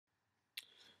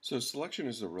So selection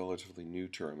is a relatively new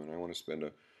term, and I want to spend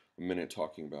a minute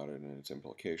talking about it and its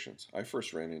implications. I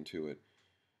first ran into it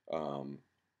um,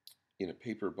 in a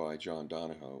paper by John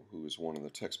Donahoe, who is one of the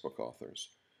textbook authors.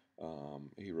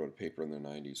 He wrote a paper in the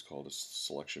 90s called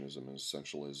Selectionism and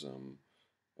Essentialism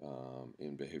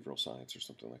in Behavioral Science or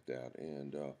something like that.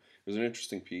 And it was an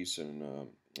interesting piece,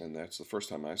 and that's the first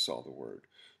time I saw the word.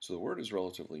 So the word is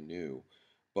relatively new,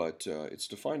 but it's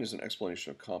defined as an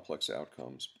explanation of complex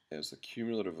outcomes as the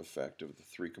cumulative effect of the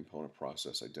three-component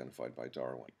process identified by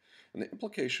Darwin. And the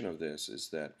implication of this is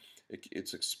that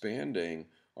it's expanding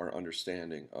our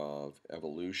understanding of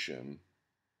evolution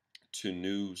to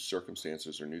new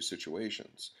circumstances or new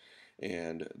situations.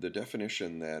 And the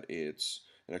definition that it's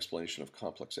an explanation of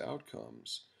complex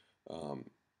outcomes um,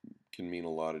 can mean a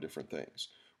lot of different things.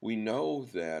 We know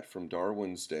that from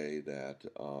Darwin's day that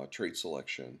trait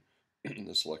selection,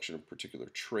 the selection of particular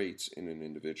traits in an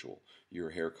individual, your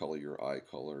hair color, your eye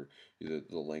color, the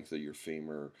length of your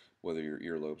femur, whether your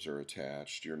earlobes are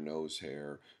attached, your nose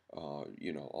hair,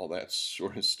 all that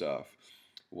sort of stuff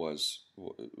was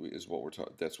is what we're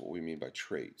talking. That's what we mean by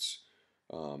traits.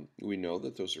 We know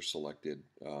that those are selected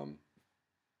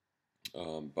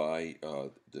by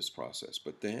this process.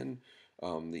 But then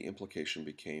the implication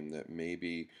became that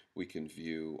maybe we can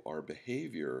view our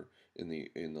behavior in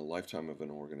the lifetime of an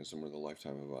organism or the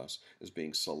lifetime of us as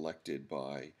being selected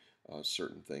by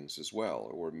certain things as well,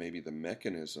 or maybe the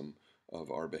mechanism of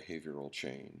our behavioral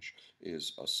change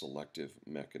is a selective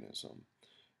mechanism.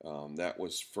 That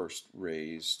was first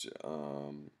raised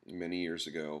many years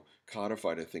ago,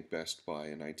 codified, I think, best by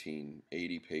a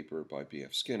 1980 paper by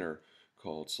B.F. Skinner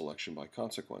called Selection by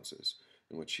Consequences,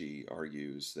 in which he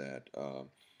argues that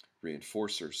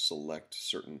reinforcers select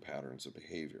certain patterns of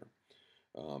behavior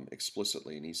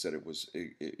explicitly. And he said it was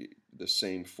the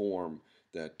same form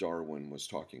that Darwin was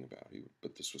talking about,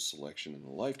 but this was selection in the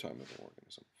lifetime of an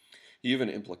organism. He even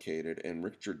implicated, and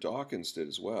Richard Dawkins did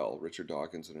as well. Richard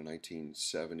Dawkins, in a mid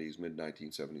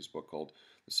 1970s book called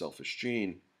The Selfish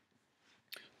Gene,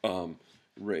 um,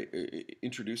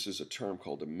 introduces a term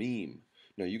called a meme.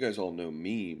 Now, you guys all know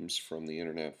memes from the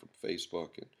internet, from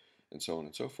Facebook, and so on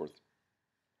and so forth.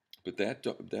 But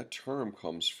that term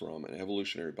comes from an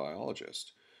evolutionary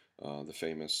biologist, the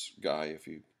famous guy, if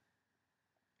you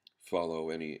follow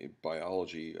any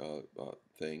biology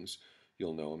things,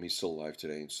 you'll know him. He's still alive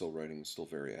today and still writing and still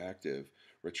very active.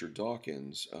 Richard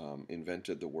Dawkins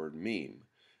invented the word meme,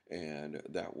 and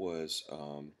that was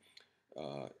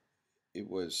uh, it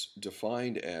was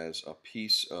defined as a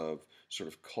piece of sort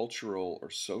of cultural or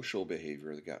social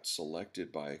behavior that got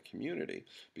selected by a community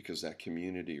because that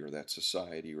community or that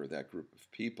society or that group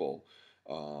of people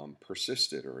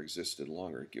persisted or existed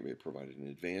longer. It provided an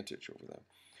advantage over them.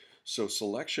 So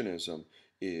selectionism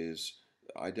is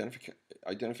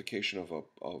identification of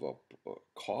a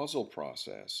causal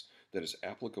process that is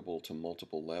applicable to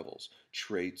multiple levels,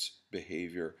 traits,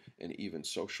 behavior, and even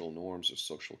social norms or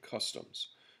social customs.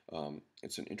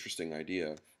 It's an interesting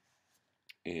idea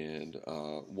and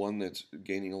one that's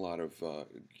gaining a lot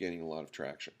of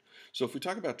traction. So if we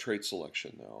talk about trait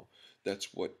selection, though, that's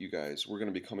what we're going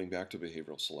to be coming back to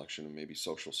behavioral selection and maybe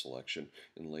social selection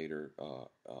in later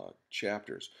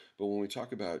chapters. But when we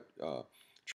talk about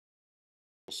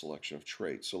selection of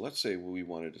traits, so let's say we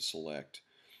wanted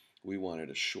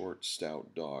a short,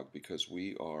 stout dog because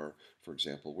we are, for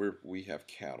example, we have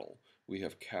cattle, we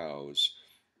have cows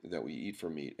that we eat for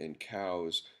meat, and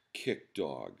cows kick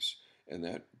dogs, and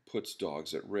that puts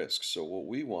dogs at risk. So what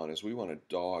we want a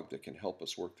dog that can help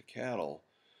us work the cattle,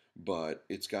 but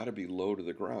it's got to be low to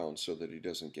the ground so that he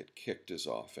doesn't get kicked as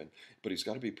often. But he's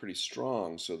got to be pretty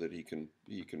strong so that he can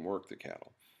work the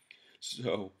cattle.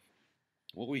 So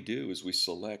what we do is we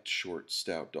select short,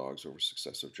 stout dogs over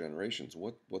successive generations.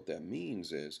 What that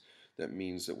means is that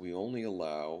means that we only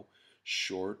allow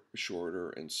shorter,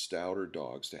 and stouter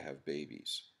dogs to have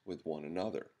babies with one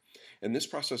another. And this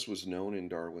process was known in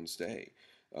Darwin's day.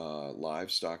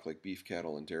 Livestock like beef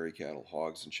cattle and dairy cattle,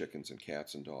 hogs and chickens and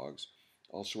cats and dogs,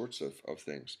 all sorts of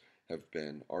things have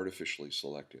been artificially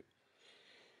selected.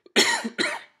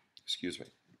 Excuse me.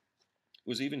 It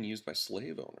was even used by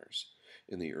slave owners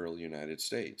in the early United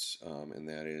States, and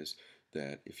that is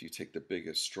that if you take the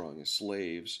biggest, strongest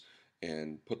slaves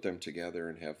and put them together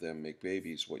and have them make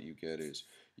babies, what you get is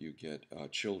you get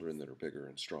children that are bigger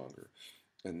and stronger.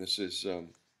 And this is, in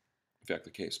fact,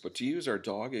 the case. But to use our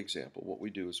dog example, what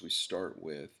we do is we start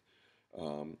with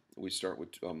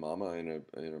a mama and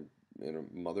a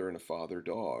mother and a father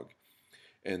dog,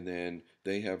 and then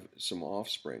they have some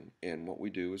offspring. And what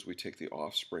we do is we take the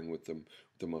offspring with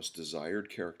the most desired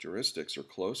characteristics or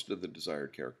close to the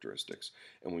desired characteristics,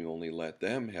 and we only let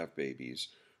them have babies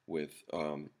with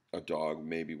a dog,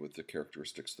 maybe with the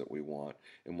characteristics that we want.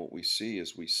 And what we see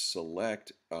is we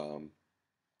select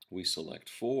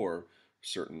for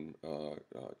certain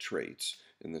traits,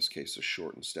 in this case, a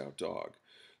short and stout dog.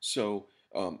 So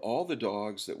all the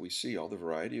dogs that we see, all the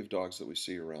variety of dogs that we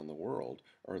see around the world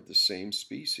are the same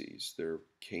species. They're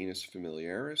Canis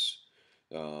familiaris.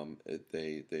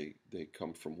 They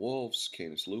come from wolves,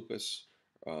 Canis lupus,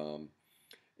 um,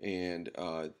 and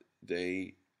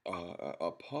they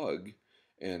a pug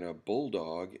and a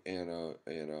bulldog and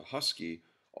a husky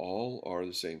all are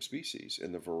the same species,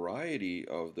 and the variety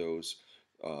of those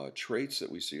traits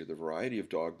that we see, or the variety of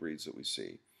dog breeds that we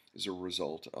see, is a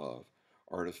result of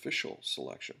artificial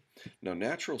selection. Now,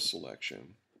 natural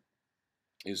selection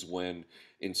is when,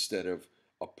 instead of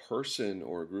a person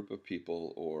or a group of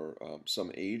people or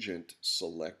some agent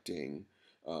selecting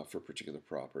for particular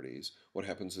properties, what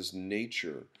happens is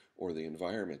nature or the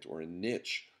environment or a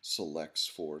niche selects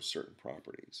for certain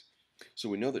properties. So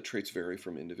we know that traits vary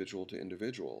from individual to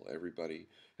individual. Everybody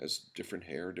has different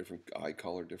hair, different eye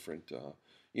color, different,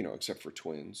 except for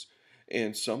twins.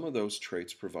 And some of those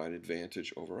traits provide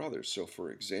advantage over others. So,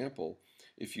 for example,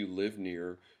 if you live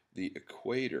near the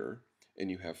equator and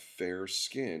you have fair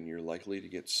skin, you're likely to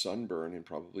get sunburn and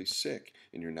probably sick,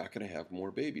 and you're not going to have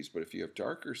more babies. But if you have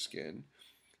darker skin,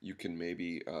 you can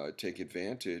maybe take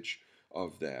advantage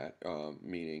of that,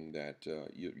 meaning that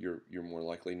you're more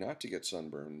likely not to get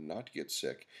sunburn, not to get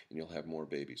sick, and you'll have more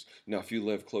babies. Now, if you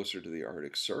live closer to the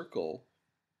Arctic Circle,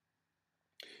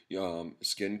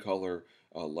 skin color,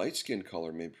 light skin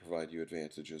color may provide you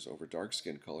advantages over dark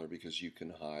skin color because you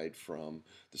can hide from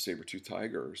the saber-toothed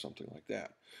tiger or something like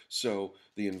that. So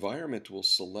the environment will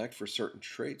select for certain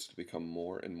traits to become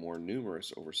more and more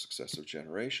numerous over successive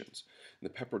generations. And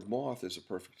the peppered moth is a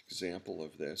perfect example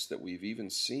of this, that we've even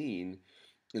seen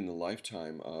in the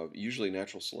lifetime of, usually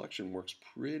natural selection works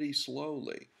pretty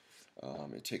slowly.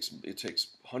 It takes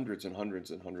hundreds and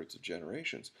hundreds and hundreds of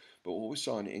generations. But what we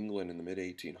saw in England in the mid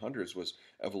 1800s was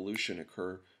evolution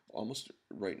occur almost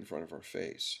right in front of our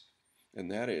face,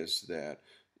 and that is that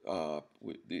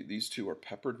these two are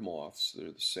peppered moths.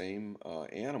 They're the same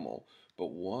animal,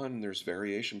 but there's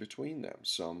variation between them.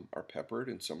 Some are peppered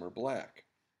and some are black.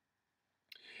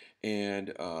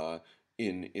 And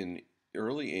in in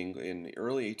the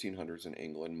early 1800s in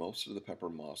England, most of the pepper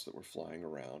moths that were flying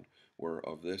around were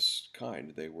of this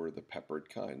kind. They were the peppered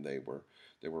kind. They were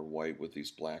white with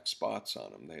these black spots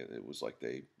on them. It was like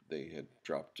they had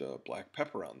dropped black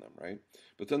pepper on them, right?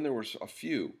 But then there was a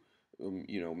few,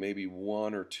 maybe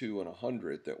one or two in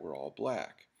 100 that were all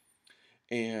black.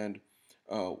 And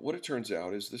what it turns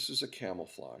out is this is a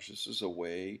camouflage. This is a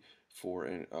way for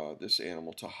this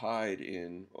animal to hide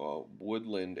in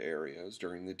woodland areas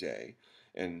during the day,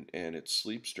 and it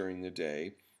sleeps during the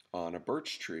day on a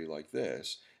birch tree like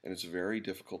this, and it's very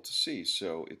difficult to see,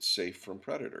 so it's safe from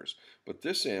predators. But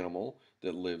this animal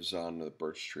that lives on the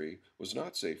birch tree was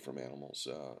not safe from animals.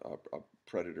 A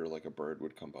predator like a bird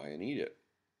would come by and eat it.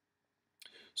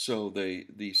 So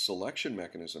the selection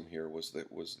mechanism here was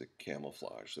the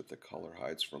camouflage, that the color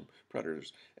hides from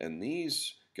predators. And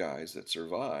these guys that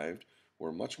survived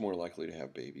were much more likely to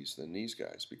have babies than these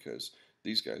guys, because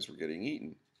these guys were getting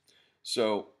eaten.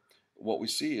 So what we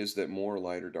see is that more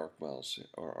light or dark males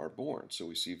are born. So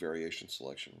we see variation,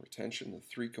 selection, retention, the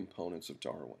three components of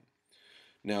Darwin.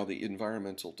 Now, the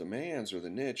environmental demands, or the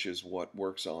niche, is what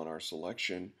works on our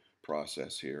selection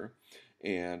process here.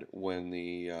 And when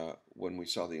we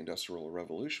saw the Industrial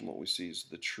Revolution, what we see is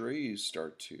the trees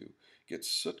start to get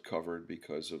soot covered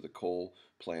because of the coal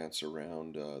plants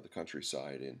around the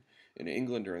countryside in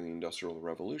England during the Industrial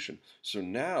Revolution. So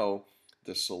now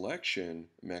the selection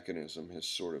mechanism has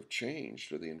sort of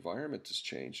changed, or the environment has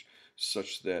changed,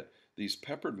 such that these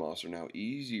peppered moths are now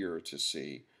easier to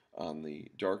see on the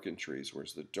darkened trees,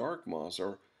 whereas the dark moths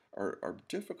are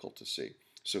difficult to see.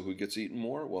 So who gets eaten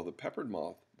more? Well, the peppered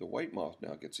moth, the white moth,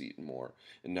 now gets eaten more.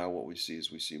 And now what we see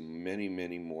is we see many,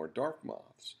 many more dark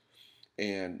moths.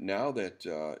 And now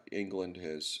that England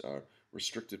has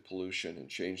restricted pollution and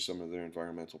changed some of their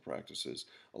environmental practices,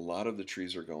 a lot of the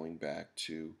trees are going back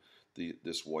to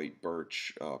this white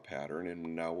birch pattern.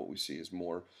 And now what we see is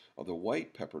more of the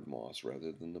white peppered moths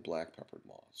rather than the black peppered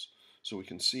moths. So we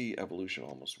can see evolution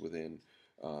almost within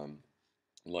our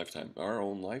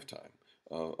own lifetime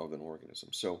of an organism.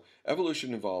 So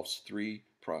evolution involves three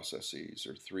processes,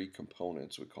 or three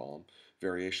components, we call them: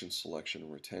 variation, selection,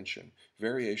 and retention.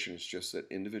 Variation is just that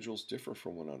individuals differ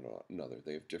from one another.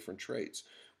 They have different traits.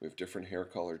 We have different hair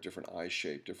color, different eye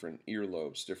shape, different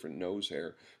earlobes, different nose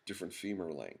hair, different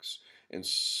femur lengths. And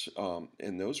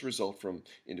those result from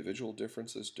individual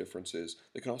differences.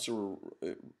 They can also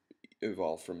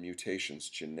evolve from mutations,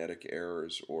 genetic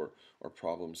errors, or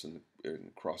problems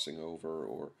in crossing over,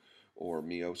 or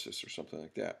meiosis or something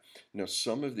like that. Now,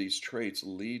 some of these traits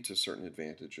lead to certain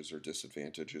advantages or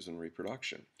disadvantages in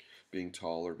reproduction. Being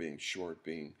tall or being short,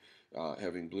 being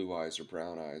having blue eyes or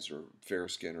brown eyes, or fair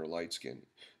skin or light skin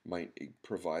might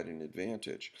provide an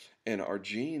advantage. And our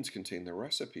genes contain the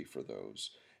recipe for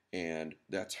those, and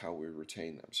that's how we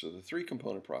retain them. So the three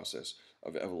component process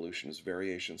of evolution is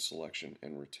variation, selection,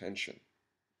 and retention.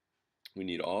 We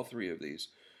need all three of these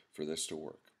for this to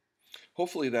work.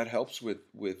 Hopefully that helps with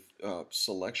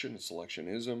selection and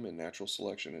selectionism and natural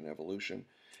selection and evolution,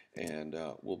 and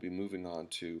we'll be moving on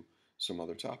to some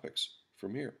other topics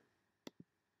from here.